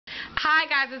Hi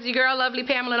guys, it's your girl Lovely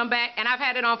Pamela and I'm back, and I've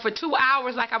had it on for 2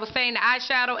 hours like I was saying, the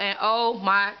eyeshadow, and oh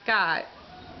my god.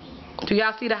 Do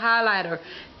y'all see the highlighter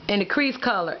and the crease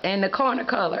color and the corner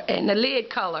color and the lid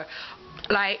color?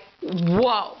 Like,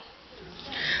 whoa.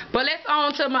 But let's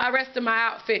on to my rest of my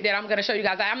outfit that I'm going to show you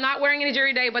guys. I'm not wearing any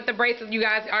jewelry today, but the bracelets, you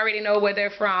guys already know where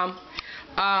they're from.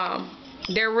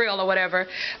 They're real or whatever.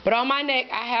 But on my neck,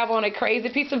 I have on a crazy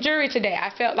piece of jewelry today. I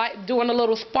felt like doing a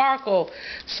little sparkle.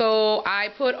 So I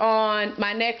put on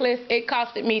my necklace. It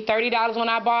costed me $30 when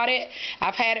I bought it.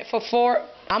 I've had it for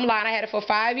I'm lying, I had it for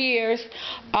 5 years.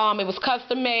 It was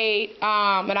custom made.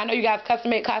 And I know you guys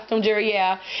custom made costume jewelry,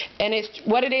 yeah. And it's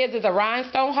what it is a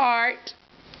rhinestone heart.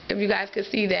 If you guys could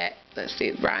see that. Let's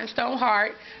see, rhinestone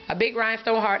heart, a big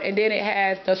rhinestone heart, and then it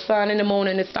has the sun and the moon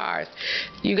and the stars.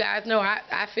 You guys know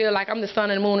I feel like I'm the sun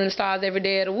and the moon and the stars every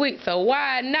day of the week, so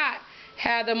why not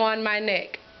have them on my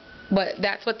neck? But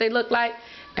that's what they look like.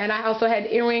 And I also had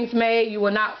earrings made. You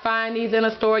will not find these in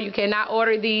a store. You cannot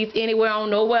order these anywhere on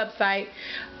no website.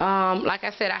 Like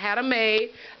I said, I had them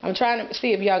made. I'm trying to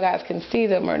see if y'all guys can see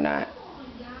them or not.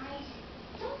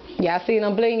 Y'all see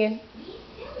them blinging?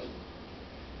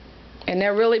 And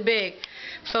they're really big.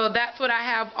 So that's what I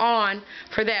have on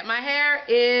for that. My hair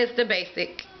is the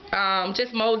basic.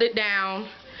 Just mold it down.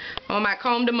 I might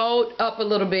comb the mold up a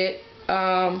little bit.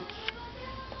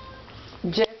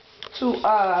 Just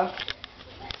to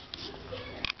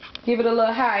give it a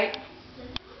little height.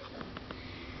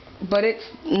 But it's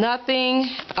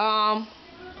nothing. Damn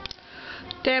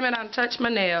it, I touched my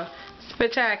nail.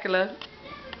 Spectacular.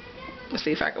 Let's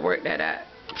see if I can work that out.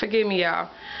 Forgive me, y'all.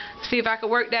 See if I can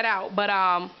work that out. But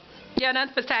yeah,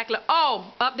 nothing spectacular.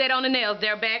 Oh, update on the nails.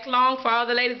 They're back long for all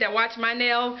the ladies that watch my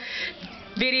nail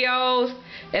videos.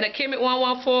 And a Kimmit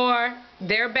 114,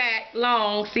 they're back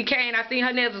long. C. Kane, I seen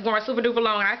her nails was going super duper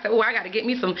long. I said, oh, I gotta get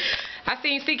me some. I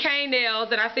seen C. Kane nails,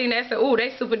 and I seen that. I said, oh,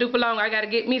 they super duper long. I gotta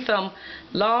get me some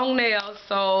long nails.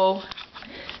 So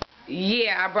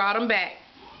yeah, I brought them back.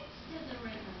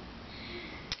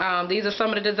 These are some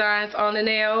of the designs on the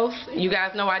nails. You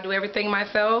guys know I do everything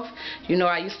myself. You know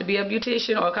I used to be a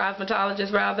beautician, or a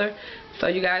cosmetologist rather. So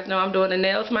you guys know I'm doing the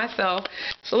nails myself.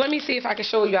 So let me see if I can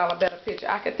show y'all a better picture.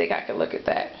 I think I can look at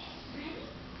that.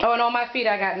 Oh, and on my feet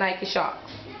I got Nike Shox,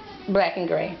 black and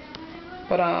gray.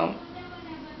 But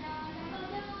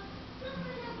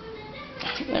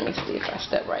let me see if I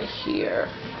step right here.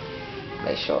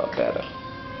 They show up better.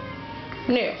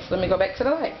 Next, let me go back to the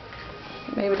light.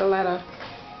 Maybe the light.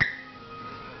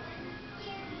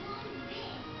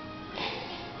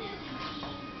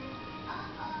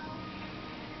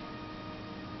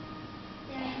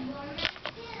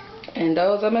 And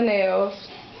those are my nails.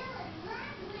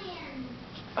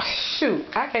 Shoot,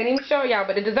 I can't even show y'all,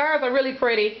 but the designs are really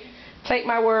pretty. Take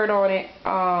my word on it.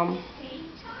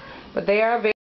 But they are very